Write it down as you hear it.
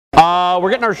We're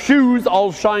getting our shoes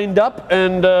all shined up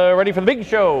and ready for the big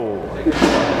show.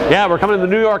 Yeah, we're coming to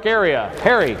the New York area.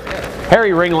 Harry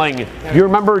Ringling. Do you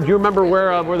remember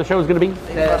where the show is going to be?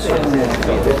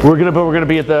 We're going to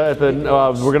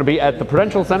be at the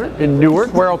Prudential Center in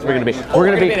Newark. Where else are we going to be? We're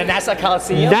going to be at Nassau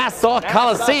Coliseum. Nassau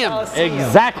Coliseum.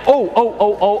 Exactly.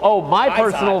 Oh! My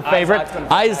personal favorite,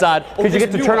 Izod, because you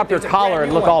get to turn up your collar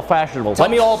and look all fashionable. Tell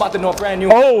me all about the brand new.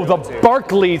 Oh, the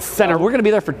Barclays Center. We're going to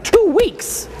be there for 2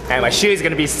 weeks. And my shoes are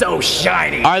going to be so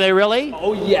shiny. Are they really?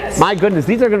 Oh, yes. My goodness,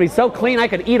 these are going to be so clean I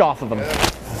could eat off of them.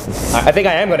 I think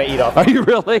I am going to eat off. Are you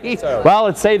really? Well,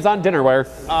 it saves on dinnerware.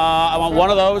 I want one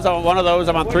of those, I want one of those,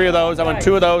 I want 3 of those, I want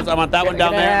 2 of those, I want that one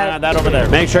down there, and that over there.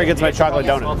 Make sure he gets my chocolate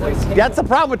donut. That's the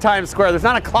problem with Times Square. There's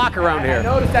not a clock around here. I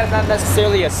noticed that's not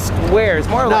necessarily a square. It's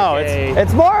more like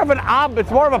it's more of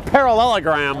a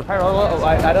parallelogram. I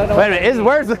don't know. Wait a minute,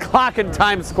 where's the clock in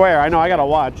Times Square? I know, I gotta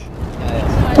watch.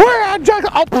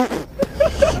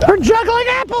 We're juggling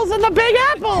apples in the Big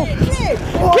Apple!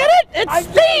 Get it? It's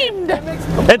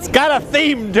themed! It's got a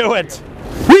theme to it.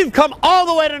 We've come all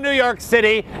the way to New York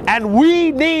City and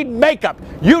we need makeup.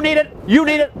 You need it,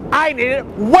 I need it.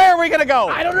 Where are we gonna go?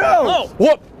 I don't know.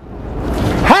 Whoop.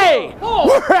 Hey!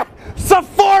 We're at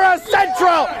Sephora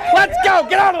Central! Let's go!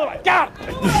 Get out of the way! Get out!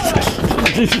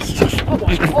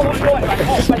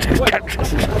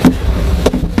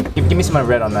 Give me some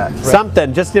red on that. Red.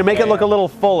 Something, just to make it look a little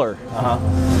fuller. All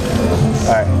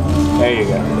right, there you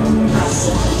go.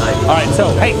 All right, so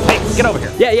hey, get over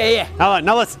here. Yeah.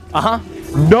 Now listen.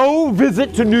 No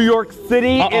visit to New York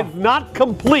City is not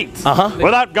complete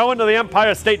without going to the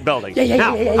Empire State Building.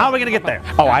 Now, how are we gonna get there?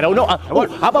 Oh, I don't know.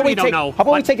 How about we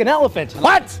take an elephant?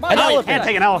 What? An elephant? You can't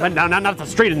take an elephant. No, not the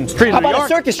street in New York. How about a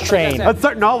circus train?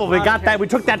 No, we got that. We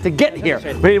took that to get here.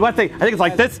 I mean, I think it's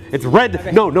like this. It's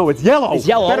red. No, it's yellow. It's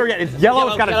yellow. Better yet, it's yellow.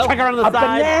 It's got a checker on the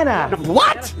side. A banana.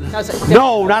 What?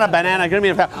 No, not a banana. Give me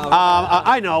a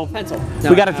I know. Pencil.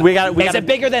 We got to. Is it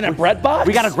bigger than a bread box?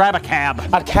 We got to grab a cab.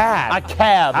 A cab.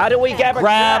 How do we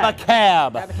grab a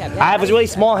cab? I have really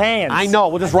small hands. I know.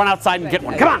 We'll just run outside and get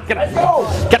one. Come on, get in.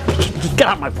 Get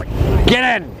out my plane. Get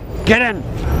in.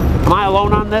 Am I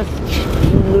alone on this?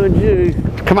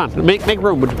 Come on, make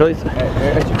room, would you please?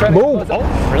 Move.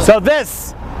 So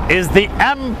this is the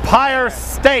Empire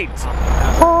State.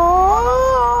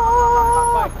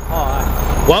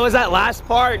 What was that last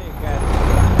part?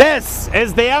 This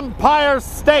is the Empire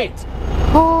State.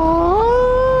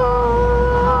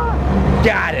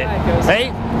 Got it.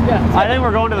 See? Yeah. I think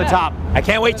we're going to the top. I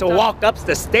can't wait to walk up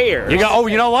the stairs. You go. Oh,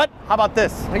 you know what? How about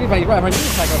this? I think if I ride my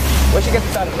unicycle, we should get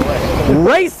this out of the way.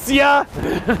 Race ya!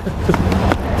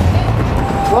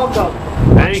 Welcome.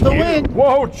 Thank you. The wind.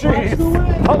 Whoa, jeez.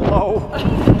 Hello.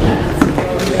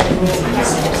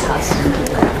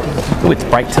 Ooh, it's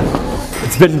bright.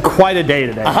 It's been quite a day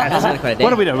today. What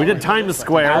did we do? We did Times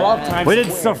Square. I love Times We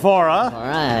did Square. Sephora. All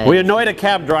right. We annoyed a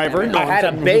cab driver. I had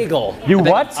a bagel. You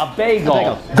what? A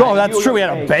bagel. Oh, that's true. We had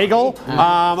a bagel.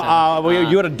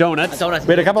 You had a donut.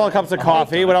 We had a couple of cups of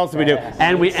coffee. What else did we do?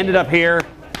 And we ended up here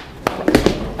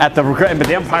at the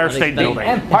Empire State Building.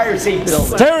 Empire State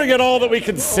Building. Staring at all that we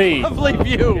could see. Lovely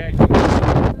view.